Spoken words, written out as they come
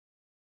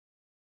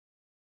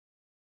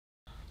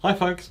Hi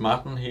folks,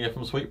 Martin here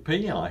from Sweet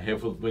Pea, and I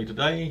have with me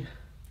today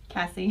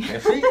Cassie.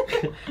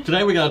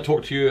 Today we're going to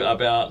talk to you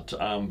about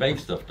bag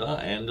stiffener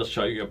and just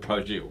show you a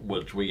project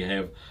which we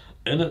have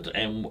in it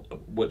and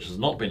which has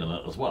not been in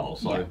it as well.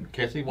 So yeah.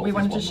 Cassie, what's we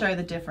wanted this to show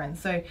the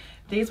difference. So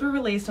these were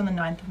released on the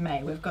 9th of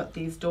May. We've got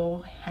these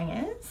door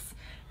hangers,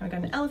 and we've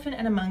got an elephant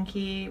and a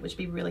monkey, which would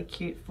be really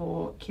cute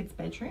for kids'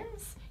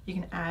 bedrooms. You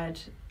can add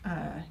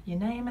your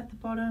name at the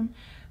bottom.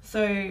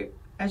 So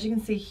as you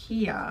can see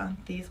here,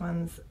 these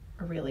ones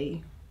are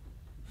really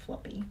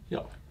floppy.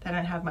 Yeah. They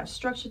don't have much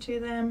structure to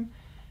them.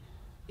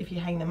 If you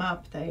hang them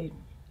up, they,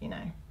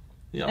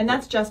 yeah. And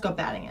that's just got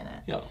batting in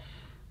it. Yeah.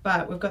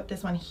 But we've got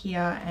this one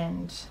here,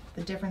 and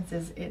the difference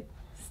is it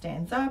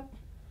stands up.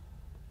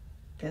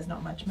 There's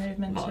not much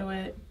movement to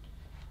it.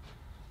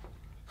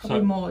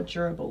 Probably more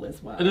durable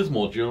as well. It is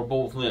more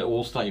durable, and it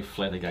will stay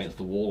flat against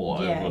the wall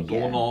or over a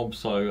doorknob,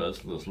 so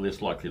it's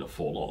less likely to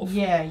fall off.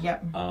 Yeah,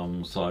 yep.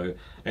 So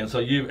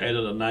you've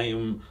added a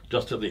name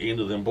just at the end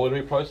of the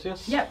embroidery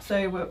process? Yep,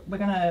 so we're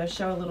going to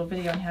show a little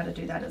video on how to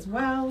do that as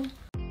well.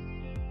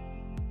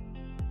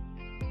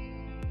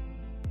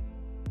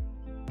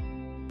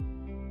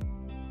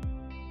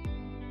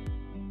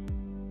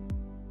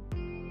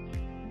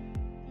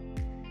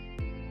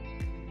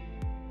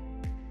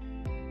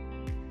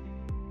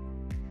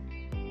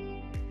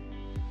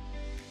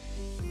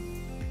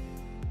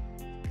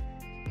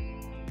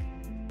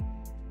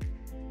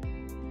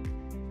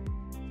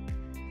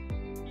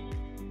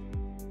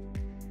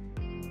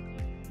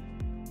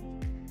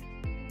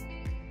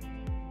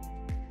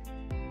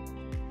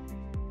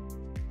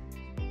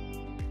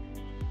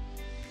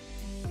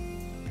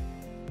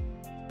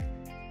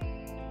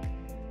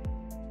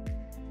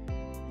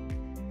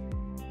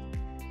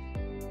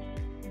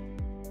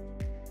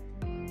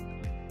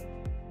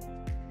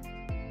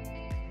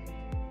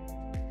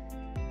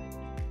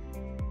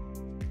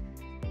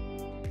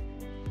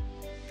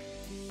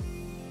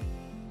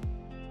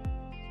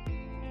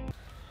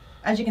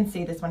 As you can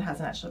see, this one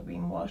hasn't actually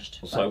been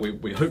washed. So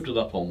we hooped it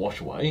up on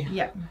wash away.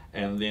 Yep.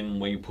 And then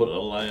we put a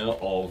layer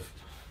of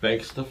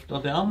bag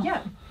stiffener down.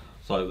 Yep.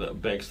 So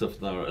that bag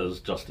stiffener is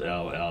just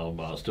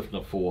our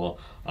stiffener for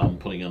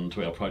putting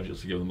into our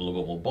projects to give them a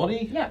little bit more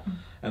body. Yep.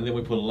 And then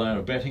we put a layer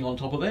of batting on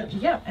top of that.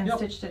 Yep. And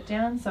stitched it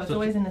down. So it's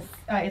always in the.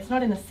 It's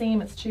not in the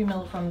seam. It's 2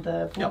 mil from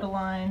the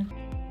borderline.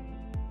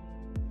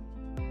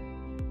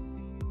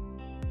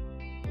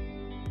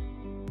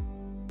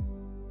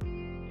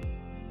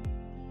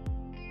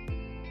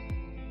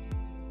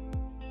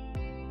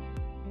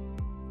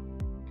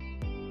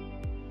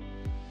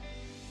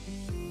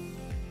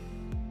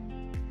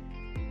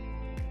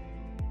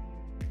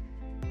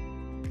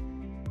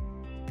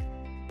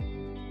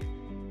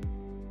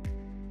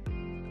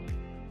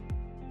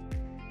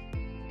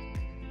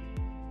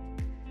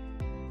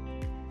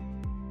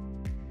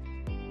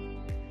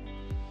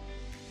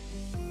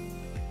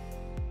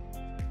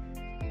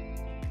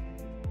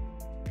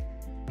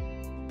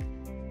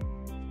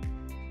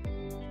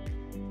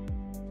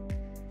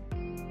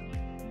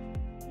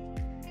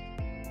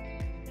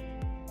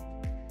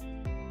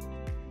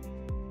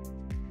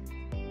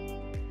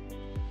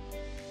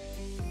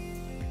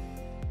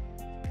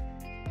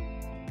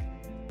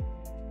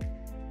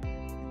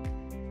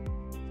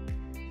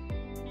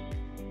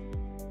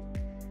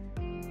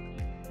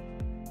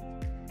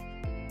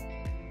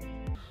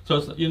 So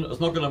it's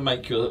not going to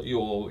make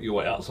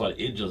your outside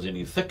edges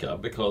any thicker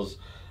because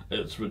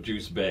it's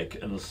reduced back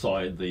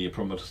inside the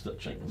perimeter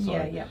stitching.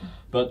 So, yeah.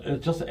 But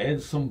it just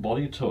adds some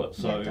body to it.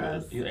 So yeah,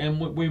 it does. And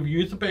we've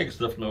used the bag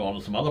stiffener on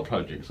some other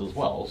projects as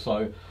well. So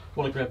you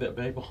want to grab that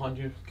bag behind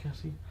you,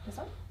 Cassie? This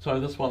one? So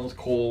this one's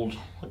called,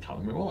 I can't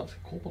remember what it's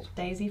called.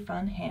 Daisy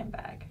Fun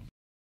Handbag.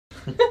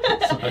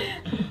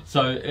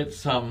 so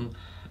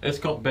it's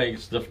got bag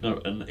stiffener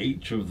in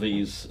each of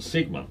these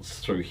segments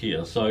through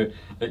here, so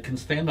it can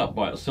stand up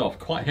by itself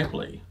quite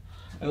happily.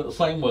 And the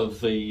same with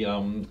the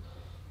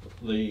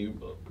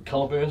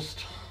colour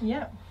burst.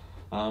 Yeah.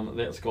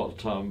 That's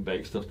got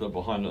bag stiffener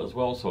behind it as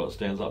well, so it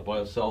stands up by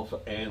itself,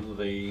 and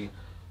the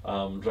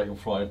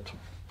dragonfly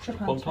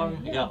ponto.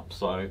 Yeah,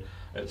 so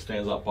it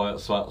stands up by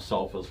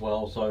itself as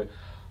well. So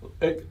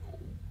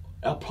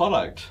our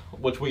product,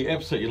 which we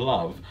absolutely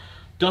love,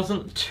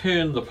 doesn't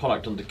turn the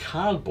product into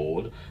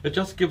cardboard. It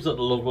just gives it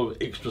a little bit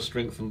of extra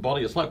strength and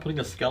body. It's like putting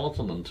a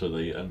skeleton into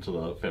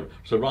the fabric.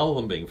 So rather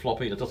than being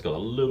floppy, it's just got a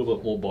little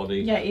bit more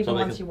body. Yeah, even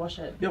once you wash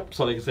it. Yep.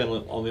 So they can stand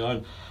on their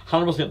own.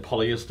 100%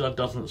 polyester,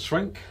 doesn't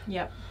shrink.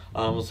 Yep.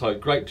 So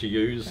great to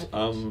use.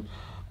 We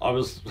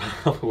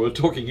were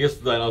talking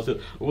yesterday, and I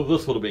said, well,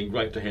 this would have been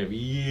great to have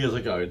years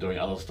ago doing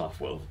other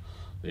stuff with.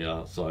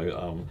 Yeah.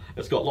 So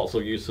it's got lots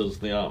of uses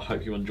now. I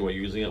hope you enjoy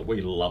using it. We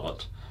love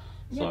it.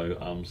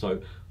 Yep.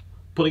 So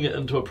putting it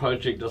into a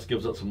project just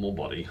gives it some more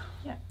body.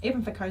 Yeah,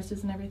 even for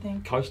coasters and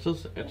everything.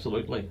 Coasters,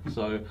 absolutely.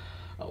 So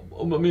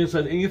I mean, so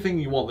anything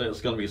you want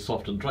that's going to be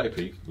soft and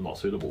drapey, not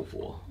suitable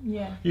for.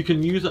 Yeah. You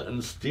can use it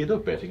instead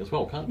of batting as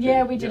well, can't you?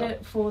 Yeah, we did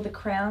it for the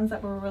crowns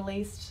that were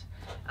released,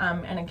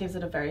 and it gives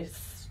it a very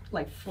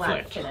like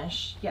flat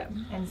finish. Yeah,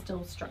 and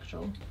still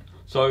structural.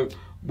 So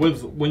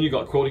when you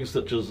got quilting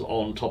stitches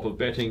on top of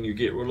batting, you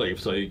get relief,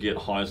 so you get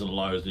highs and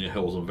lows and your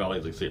hills and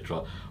valleys,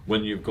 etc.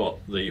 When you've got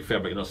the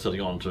fabric that's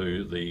sitting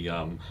onto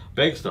the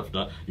bag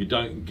stiffener, you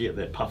don't get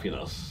that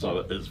puffiness, so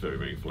it is very,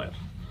 very flat.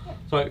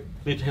 So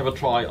need to have a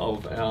try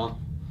of our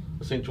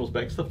Essentials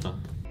bag stiffener.